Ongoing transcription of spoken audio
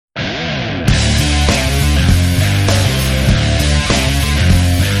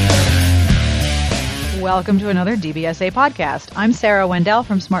Welcome to another DBSA podcast. I'm Sarah Wendell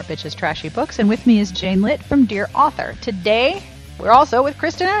from Smart Bitches Trashy Books, and with me is Jane Litt from Dear Author. Today, we're also with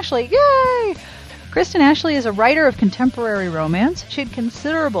Kristen Ashley. Yay! Kristen Ashley is a writer of contemporary romance. She had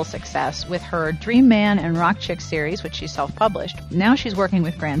considerable success with her Dream Man and Rock Chick series, which she self-published. Now she's working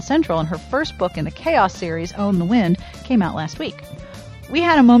with Grand Central, and her first book in the Chaos series, Own the Wind, came out last week. We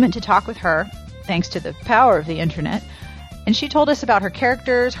had a moment to talk with her, thanks to the power of the internet, and she told us about her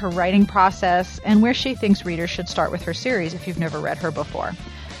characters, her writing process, and where she thinks readers should start with her series if you've never read her before.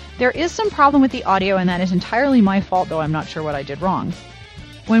 There is some problem with the audio, and that is entirely my fault, though I'm not sure what I did wrong.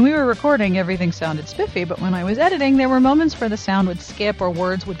 When we were recording, everything sounded spiffy, but when I was editing, there were moments where the sound would skip or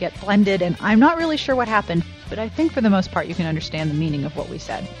words would get blended, and I'm not really sure what happened, but I think for the most part you can understand the meaning of what we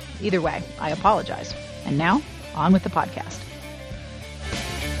said. Either way, I apologize. And now, on with the podcast.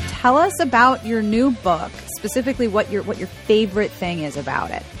 Tell us about your new book, specifically what your favorite thing is about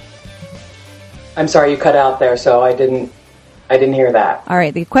it. I'm sorry, you cut out there, so I didn't hear that. All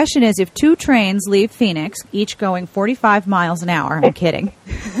right, the question is, if two trains leave Phoenix, each going 45 miles an hour, I'm kidding.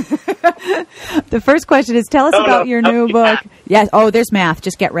 The first question is, tell us about your new book. Yes. Oh, there's math.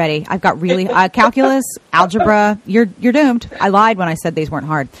 Just get ready. I've got really calculus, algebra. You're doomed. I lied when I said these weren't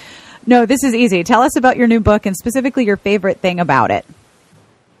hard. No, this is easy. Tell us about your new book and specifically your favorite thing about it.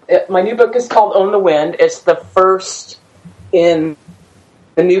 My new book is called Own the Wind. It's the first in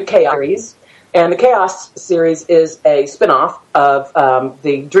the new Chaos series. And the Chaos series is a spinoff of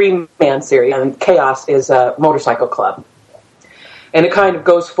the Dream Man series, and Chaos is a motorcycle club. And it kind of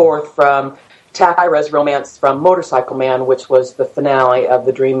goes forth from High-Res Romance from Motorcycle Man, which was the finale of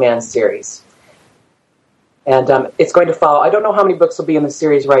the Dream Man series. And it's going to follow, I don't know how many books will be in the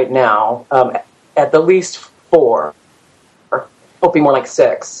series right now, at the least 4, hoping more like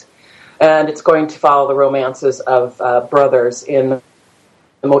 6. And it's going to follow the romances of brothers in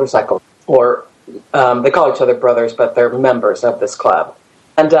the motorcycle, or they call each other brothers, but they're members of this club.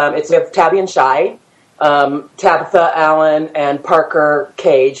 And we have Tabby and Shy, Tabitha Allen, and Parker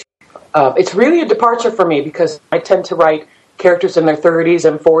Cage. It's really a departure for me because I tend to write characters in their 30s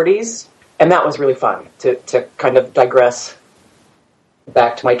and 40s, and that was really fun to kind of digress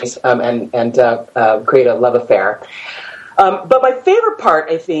back to my 20s and create a love affair. But my favorite part,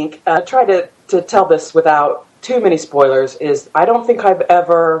 I think, try to tell this without too many spoilers, is I don't think I've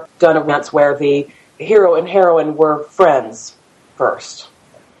ever done a romance where the hero and heroine were friends first.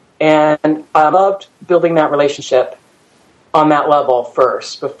 And I loved building that relationship on that level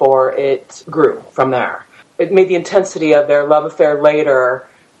first before it grew from there. It made the intensity of their love affair later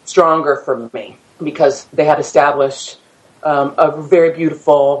stronger for me because they had established a very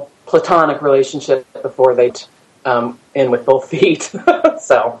beautiful platonic relationship before they in with both feet.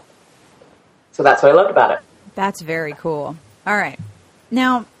 So that's what I loved about it. That's very cool. All right.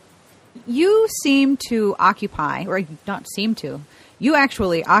 Now, you seem to occupy, or not seem to, you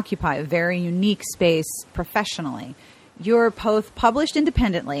actually occupy a very unique space professionally. You're both published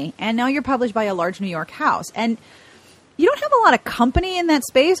independently, and now you're published by a large New York house. And you don't have a lot of company in that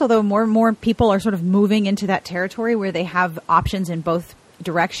space, although more and more people are sort of moving into that territory where they have options in both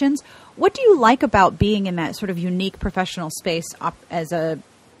directions. What do you like about being in that sort of unique professional space as an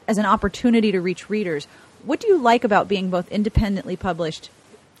opportunity to reach readers? What do you like about being both independently published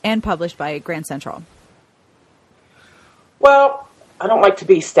and published by Grand Central? Well, I don't like to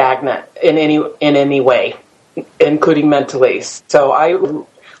be stagnant in any way, including mentally. So I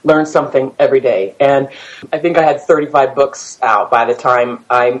learn something every day. And I think I had 35 books out by the time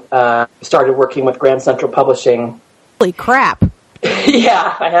I started working with Grand Central Publishing. Holy crap.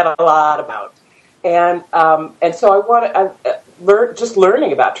 Yeah, I had a lot about. And so just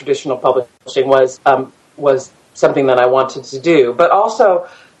learning about traditional publishing was something that I wanted to do. But also,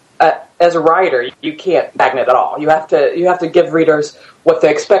 as a writer, you can't stagnate at all. You have to give readers what they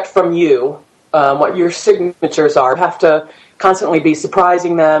expect from you, what your signatures are. You have to constantly be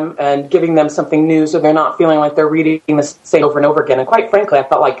surprising them and giving them something new so they're not feeling like they're reading the same over and over again. And quite frankly, I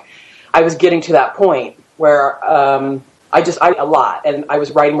felt like I was getting to that point where I a lot, and I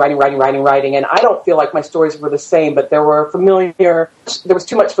was writing, and I don't feel like my stories were the same, but there was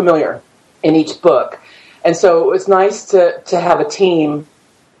too much familiar in each book. And so it was nice to have a team,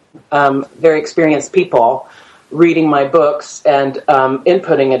 very experienced people, reading my books and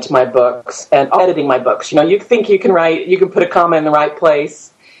inputting into my books and editing my books. You know, you think you can write, you can put a comma in the right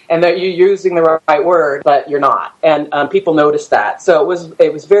place, and that you're using the right word, but you're not. And people noticed that. So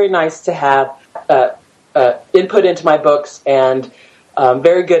it was very nice to have input into my books and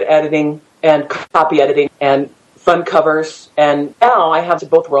very good editing and copy editing and fun covers. And now I have to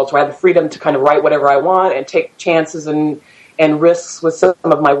both worlds where I have the freedom to kind of write whatever I want and take chances and risks with some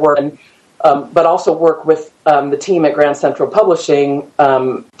of my work. And but also work with the team at Grand Central Publishing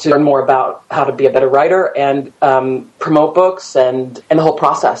to learn more about how to be a better writer and promote books and the whole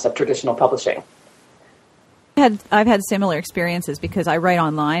process of traditional publishing. I've had similar experiences because I write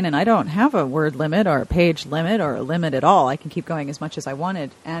online and I don't have a word limit or a page limit or a limit at all. I can keep going as much as I wanted.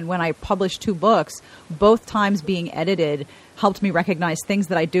 And when I published 2 books, both times being edited helped me recognize things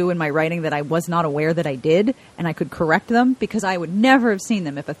that I do in my writing that I was not aware that I did, and I could correct them because I would never have seen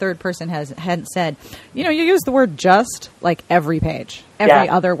them if a third person hadn't said, you use the word just like every page. Every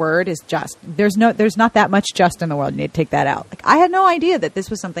other word is just. There's not that much just in the world. You need to take that out. Like, I had no idea that this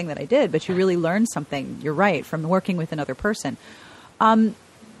was something that I did, but you really learn something, you're right, from working with another person.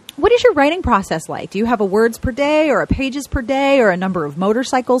 What is your writing process like? Do you have a words per day or a pages per day or a number of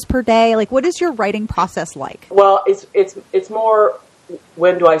motorcycles per day? Like, what is your writing process like? Well, it's more,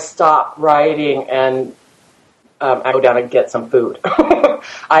 when do I stop writing and I go down and get some food.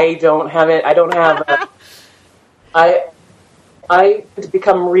 I don't have it. I don't have I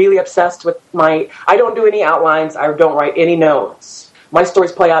become really obsessed with I don't do any outlines. I don't write any notes. My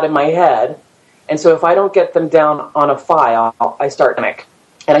stories play out in my head. And so if I don't get them down on a file, I start to panic.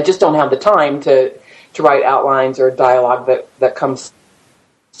 And I just don't have the time to write outlines or dialogue that comes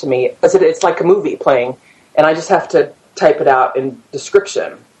to me. It's like a movie playing, and I just have to type it out in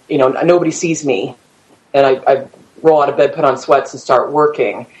description. Nobody sees me, and I roll out of bed, put on sweats, and start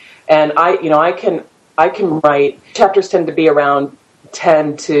working. And I can write. Chapters tend to be around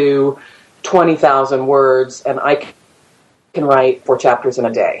 10 to 20,000 words, and I can write 4 chapters in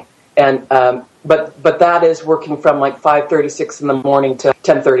a day. And but that is working from like 5:36 in the morning to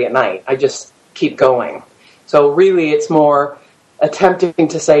 10:30 at night. I just keep going. So really, it's more attempting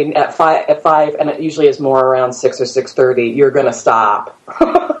to say at five, and it usually is more around 6 or 6:30. You're going to stop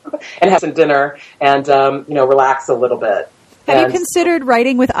and have some dinner and relax a little bit. Have you considered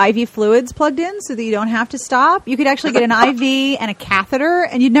writing with IV fluids plugged in so that you don't have to stop? You could actually get an IV and a catheter,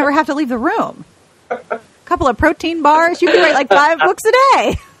 and you'd never have to leave the room. A couple of protein bars, you could write like 5 books a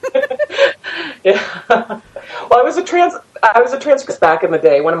day. Yeah. Well, I was a transcriptist back in the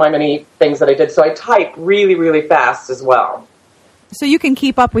day, one of my many things that I did. So I type really, really fast as well. So you can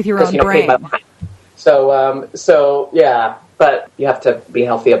keep up with your own brain. So yeah, but you have to be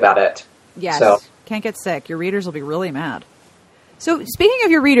healthy about it. Yes. So. Can't get sick. Your readers will be really mad. So speaking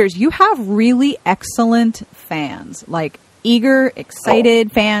of your readers, you have really excellent fans, like eager,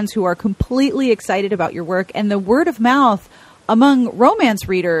 excited fans who are completely excited about your work. And the word of mouth among romance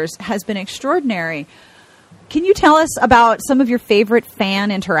readers has been extraordinary. Can you tell us about some of your favorite fan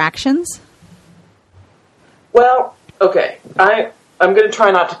interactions? Well, okay. I'm going to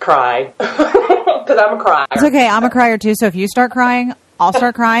try not to cry because I'm a crier. It's okay. I'm a crier too. So if you start crying, I'll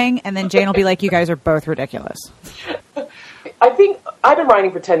start crying, and then Jane will be like, you guys are both ridiculous. I think I've been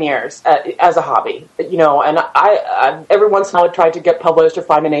writing for 10 years as a hobby, and I every once in a while I try to get published or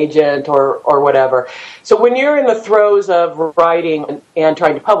find an agent or whatever. So when you're in the throes of writing and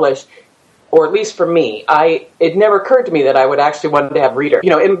trying to publish, or at least for me, it never occurred to me that I would actually one day have readers.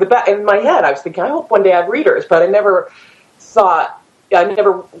 In my head, I was thinking, I hope one day I have readers, but I never got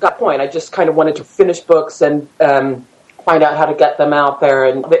the point. I just kind of wanted to finish books and find out how to get them out there.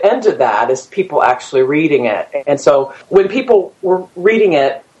 And the end of that is people actually reading it. And so when people were reading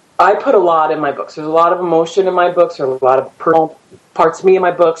it, I put a lot in my books. There's a lot of emotion in my books. There's a lot of personal parts of me in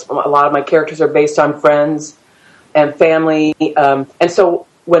my books. A lot of my characters are based on friends and family. And so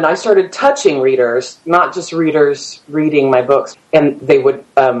when I started touching readers, not just readers reading my books, and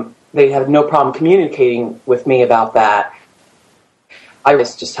they have no problem communicating with me about that, I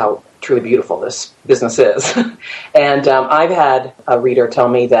realized just how truly beautiful this business is. And I've had a reader tell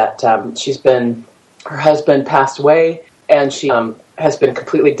me that her husband passed away, and she has been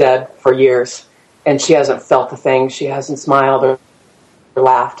completely dead for years, and she hasn't felt a thing. She hasn't smiled or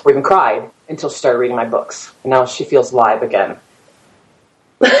laughed or even cried until she started reading my books. And now she feels alive again.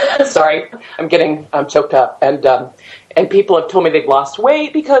 Sorry, I'm getting choked up. And people have told me they've lost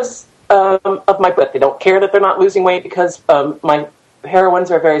weight because of my book. They don't care that they're not losing weight because my heroines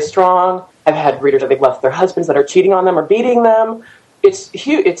are very strong. I've had readers that they've left their husbands that are cheating on them or beating them. It's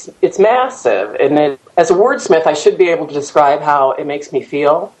huge. It's massive. And as a wordsmith, I should be able to describe how it makes me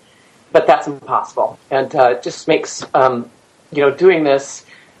feel, but that's impossible. And it just makes doing this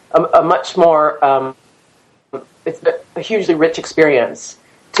a much more it's a hugely rich experience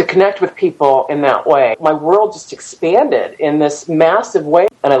to connect with people in that way. My world just expanded in this massive way,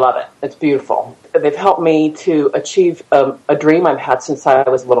 and I love it. It's beautiful. They've helped me to achieve a dream I've had since I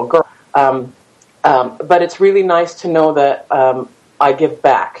was a little girl. But it's really nice to know that I give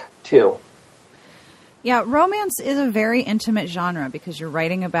back, too. Yeah, romance is a very intimate genre because you're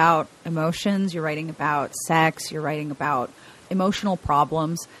writing about emotions, you're writing about sex, you're writing about emotional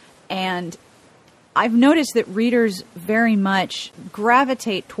problems. And I've noticed that readers very much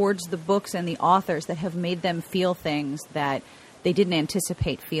gravitate towards the books and the authors that have made them feel things that they didn't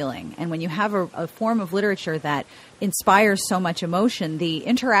anticipate feeling. And when you have a form of literature that inspires so much emotion, the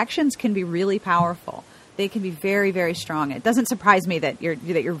interactions can be really powerful. They can be very, very strong. It doesn't surprise me that your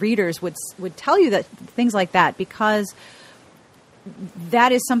readers would tell you that things like that, because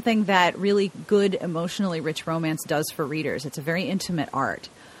that is something that really good, emotionally rich romance does for readers. It's a very intimate art.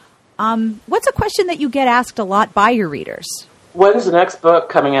 What's a question that you get asked a lot by your readers? When's the next book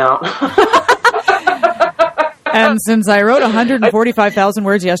coming out? And since I wrote 145,000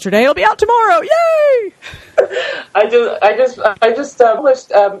 words yesterday, it'll be out tomorrow. Yay! I just published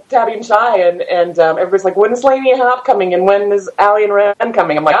Tabby and Shy, and everybody's like, when is Lady Hop coming, and when is Allie and Ren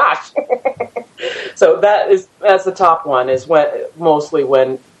coming? I'm like, gosh. So that's the top one, is mostly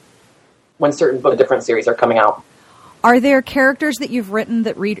when certain different series are coming out. Are there characters that you've written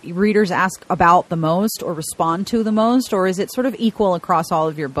that readers ask about the most or respond to the most, or is it sort of equal across all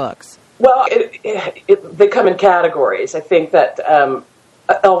of your books? Well, they come in categories. I think that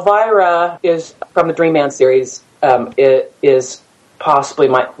Elvira is from the Dream Man series. It is possibly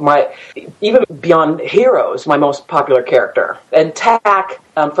my even beyond Heroes, my most popular character. And Tack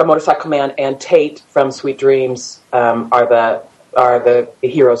from Motorcycle Man and Tate from Sweet Dreams are the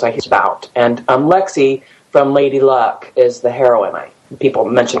heroes I hear about. And Lexi from Lady Luck is the heroine people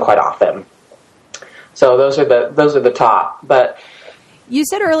mention quite often. So those are the top. But you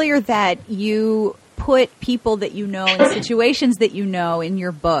said earlier that you put people that you know in situations that you know in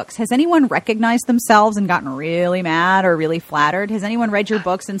your books. Has anyone recognized themselves and gotten really mad or really flattered? Has anyone read your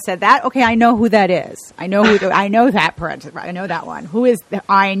books and said that? Okay, I know who that is. I know that person. I know that one. Who is?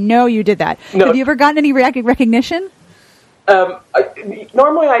 I know you did that. No. Have you ever gotten any recognition?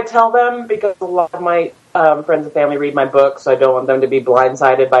 Normally I tell them, because a lot of my friends and family read my books. So I don't want them to be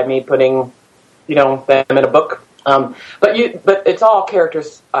blindsided by me putting, them in a book. But it's all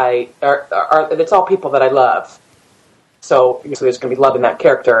characters it's all people that I love. So there's going to be love in that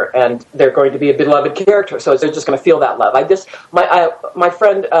character, and they're going to be a beloved character. So they're just going to feel that love. My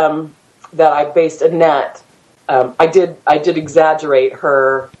friend that I based Annette, I did exaggerate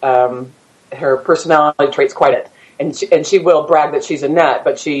her personality traits quite a bit. And she will brag that she's Annette,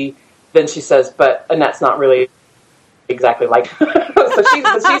 but she says, but Annette's not really exactly like. So she's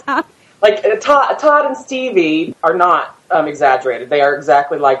like Todd and Stevie are not exaggerated. They are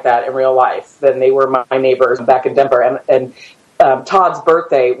exactly like that in real life. Then they were my neighbors back in Denver, and Todd's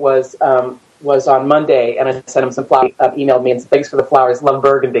birthday was on Monday, and I sent him some flowers. Emailed me and said, "Thanks for the flowers. Love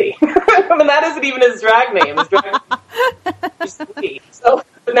Burgundy." I mean, that isn't even his drag name. His drag name is Stevie. So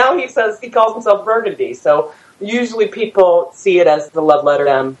now he calls himself Burgundy. So usually people see it as the love letter to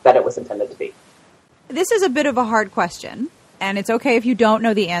them that it was intended to be. This is a bit of a hard question, and it's okay if you don't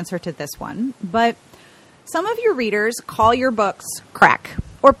know the answer to this one, but some of your readers call your books crack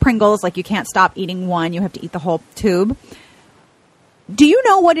or Pringles, like you can't stop eating one, you have to eat the whole tube. Do you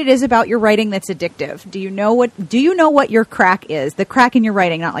know what it is about your writing that's addictive? Do you know what your crack is? The crack in your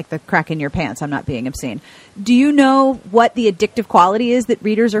writing, not like the crack in your pants. I'm not being obscene. Do you know what the addictive quality is that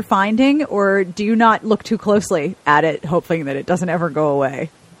readers are finding, or do you not look too closely at it, hoping that it doesn't ever go away?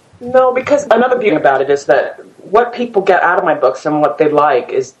 No, because another beauty about it is that what people get out of my books and what they like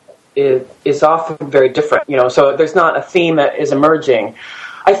is often very different. So there's not a theme that is emerging.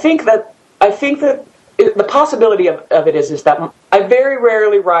 I think that the possibility of it is that I very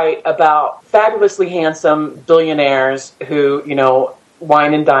rarely write about fabulously handsome billionaires who,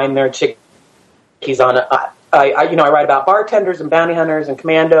 wine and dine their chickies on I write about bartenders and bounty hunters and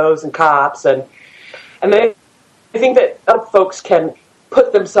commandos and cops, and I think that other folks can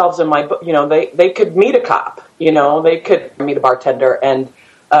put themselves in my book. They could meet a cop, they could meet a bartender, and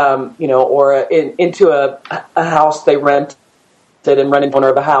or into a house they rent and run into owner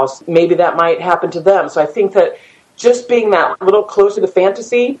of a house. Maybe that might happen to them. So I think that just being that little closer to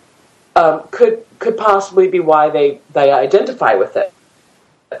fantasy could possibly be why they identify with it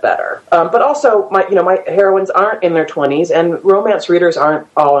better. But also, my heroines aren't in their 20s, and romance readers aren't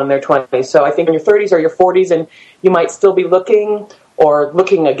all in their 20s. So I think in your 30s or your 40s, and you might still be looking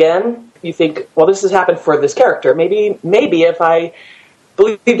again. You think, well, this has happened for this character. Maybe if I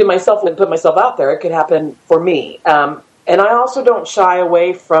believed in myself and put myself out there, it could happen for me. And I also don't shy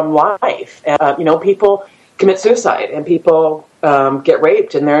away from life. People commit suicide, and people get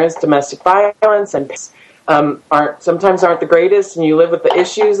raped, and there is domestic violence, and sometimes aren't the greatest, and you live with the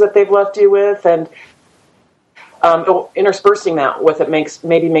issues that they've left you with. And interspersing that with it makes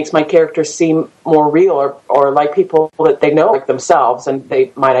my characters seem more real or like people that they know like themselves, and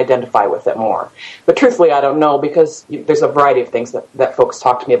they might identify with it more. But truthfully, I don't know, because there's a variety of things that folks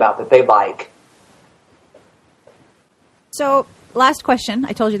talk to me about that they like. So, last question.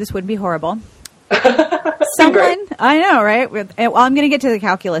 I told you this would be horrible. Great. I know, right? Well, I'm going to get to the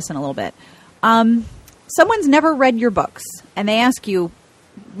calculus in a little bit. Someone's never read your books, and they ask you,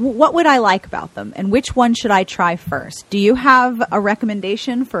 what would I like about them, and which one should I try first? Do you have a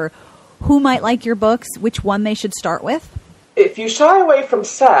recommendation for who might like your books, which one they should start with? If you shy away from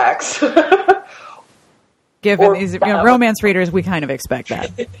sex... Given these romance readers, we kind of expect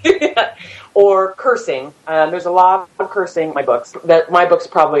that. Or cursing. There's a lot of cursing in my books that my books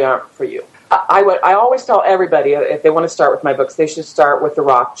probably aren't for you. I always tell everybody, if they want to start with my books, they should start with the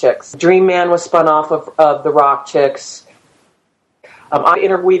Rock Chicks. Dream Man was spun off of the Rock Chicks. I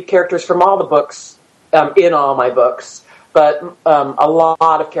interweave characters from all the books in all my books, but a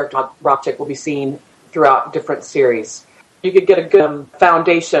lot of characters on Rock Chick will be seen throughout different series. You could get a good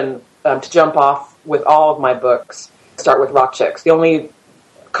foundation to jump off with all of my books. Start with Rock Chicks. The only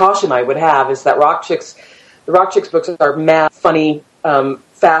caution I would have is that the Rock Chicks books are mad, funny,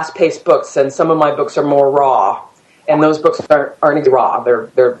 fast-paced books, and some of my books are more raw. And those books aren't exactly raw.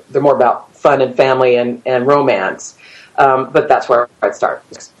 They're more about fun and family and romance. But that's where I'd start.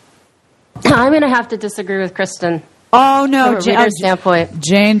 I'm going to have to disagree with Kristen. Oh no, from a reader's standpoint.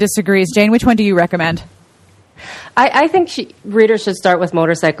 Jane disagrees. Jane, which one do you recommend? I think readers should start with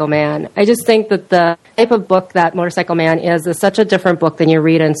Motorcycle Man. I just think that the type of book that Motorcycle Man is such a different book than you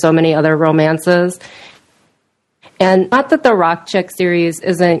read in so many other romances. And not that the Rock Chick series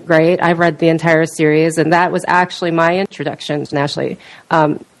isn't great. I've read the entire series, and that was actually my introduction to Ashley.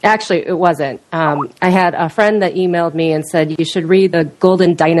 Actually, it wasn't. I had a friend that emailed me and said, you should read The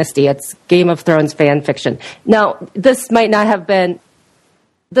Golden Dynasty. It's Game of Thrones fan fiction. Now, this might not have been...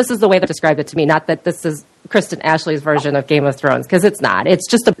 This is the way they described it to me, not that this is Kristen Ashley's version of Game of Thrones, because it's not. It's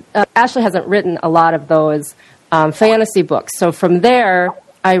just Ashley hasn't written a lot of those fantasy books. So from there,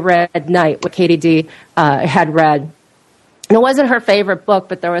 I read Night, what Katie D had read. And it wasn't her favorite book,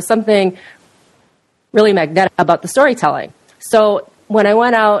 but there was something really magnetic about the storytelling. So when I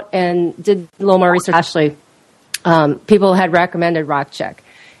went out and did a little more research, Ashley, people had recommended Rock Chick.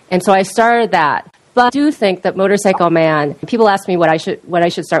 And so I started that. But I do think that Motorcycle Man, people ask me what I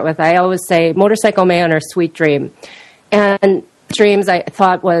should start with. I always say Motorcycle Man or Sweet Dream. And Dreams I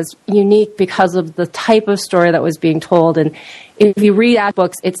thought was unique because of the type of story that was being told. And if you read Ash's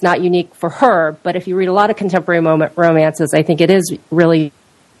books, it's not unique for her. But if you read a lot of contemporary romances, I think it is really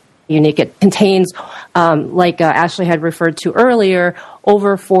unique. It contains, like Ashley had referred to earlier,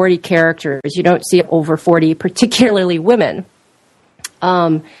 over 40 characters. You don't see over 40, particularly women.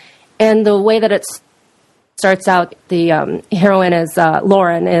 And the way that it starts out, the heroine is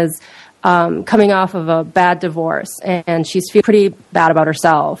Lauren, is coming off of a bad divorce, and she's feeling pretty bad about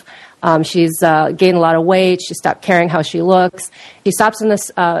herself. She's gained a lot of weight. She stopped caring how she looks. She stops in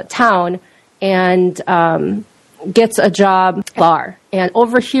this town and gets a job at a bar and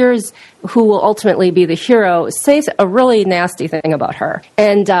overhears who will ultimately be the hero say a really nasty thing about her.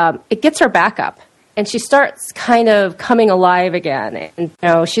 And it gets her back up. And she starts kind of coming alive again.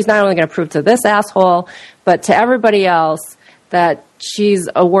 And she's not only going to prove to this asshole, but to everybody else that she's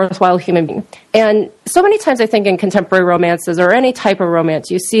a worthwhile human being. And so many times I think in contemporary romances or any type of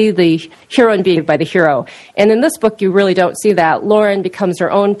romance, you see the heroine being by the hero. And in this book, you really don't see that. Lauren becomes her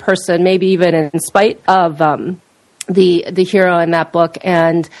own person, maybe even in spite of the hero in that book.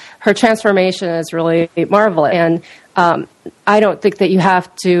 And her transformation is really marvelous. And I don't think that you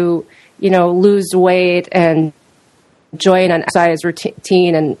have to lose weight and join an exercise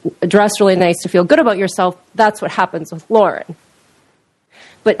routine and dress really nice to feel good about yourself. That's what happens with Lauren.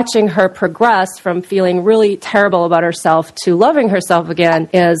 But watching her progress from feeling really terrible about herself to loving herself again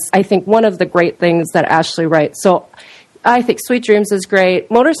is, I think, one of the great things that Ashley writes. So I think Sweet Dreams is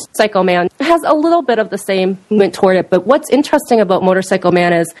great. Motorcycle Man has a little bit of the same movement toward it, but what's interesting about Motorcycle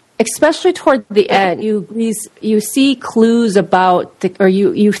Man is, especially toward the end, you see clues about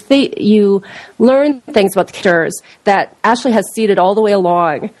you learn things about the characters that Ashley has seeded all the way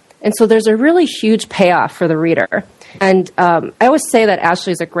along, and so there's a really huge payoff for the reader. And I always say that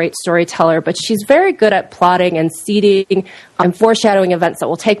Ashley is a great storyteller, but she's very good at plotting and seeding and foreshadowing events that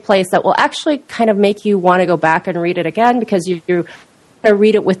will take place that will actually kind of make you want to go back and read it again because you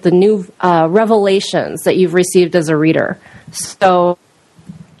read it with the new revelations that you've received as a reader. So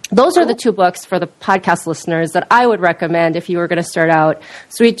those are the two books for the podcast listeners that I would recommend if you were going to start out.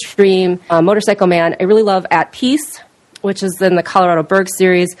 Sweet Dream, Motorcycle Man. I really love At Peace, which is in the Colorado Berg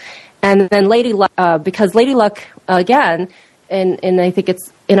series. And then Lady Luck, because Lady Luck, again, and I think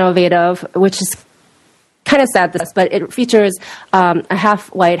it's innovative, which is kind of sad, but it features a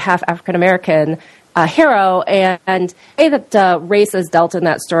half white, half African American hero, and the way that race is dealt in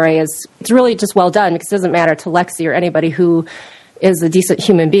that story it's really just well done, because it doesn't matter to Lexi or anybody who is a decent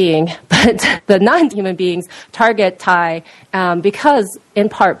human being, but the non-human beings target Ty in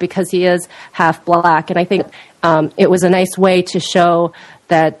part because he is half black, and I think it was a nice way to show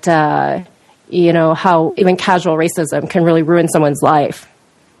that how even casual racism can really ruin someone's life.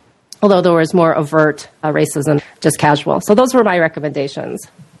 Although there was more overt racism, just casual. So those were my recommendations.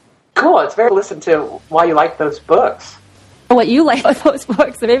 Cool. It's very listen to why you like those books. What you like about those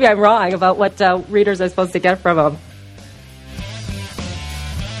books, and maybe I'm wrong about what readers are supposed to get from them.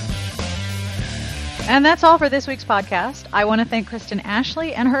 And that's all for this week's podcast. I want to thank Kristen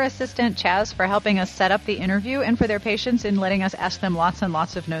Ashley and her assistant Chaz for helping us set up the interview and for their patience in letting us ask them lots and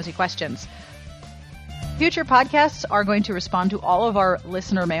lots of nosy questions. Future podcasts are going to respond to all of our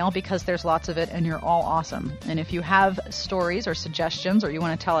listener mail because there's lots of it and you're all awesome. And if you have stories or suggestions or you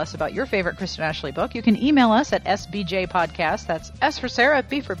want to tell us about your favorite Kristen Ashley book, you can email us at sbjpodcast. That's S for Sarah,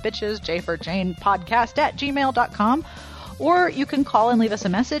 B for bitches, J for Jane, podcast @gmail.com. Or you can call and leave us a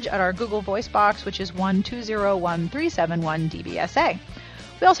message at our Google Voice box, which is 1201371-DBSA.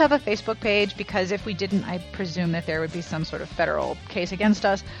 We also have a Facebook page because if we didn't, I presume that there would be some sort of federal case against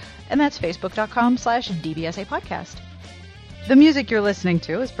us. And that's facebook.com/DBSA podcast. The music you're listening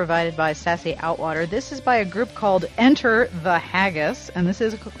to is provided by Sassy Outwater. This is by a group called Enter the Haggis, and this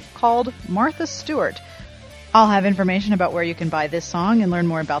is called Martha Stewart. I'll have information about where you can buy this song and learn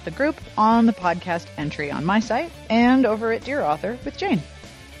more about the group on the podcast entry on my site and over at Dear Author with Jane.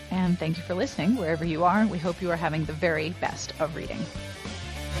 And thank you for listening wherever you are. We hope you are having the very best of reading.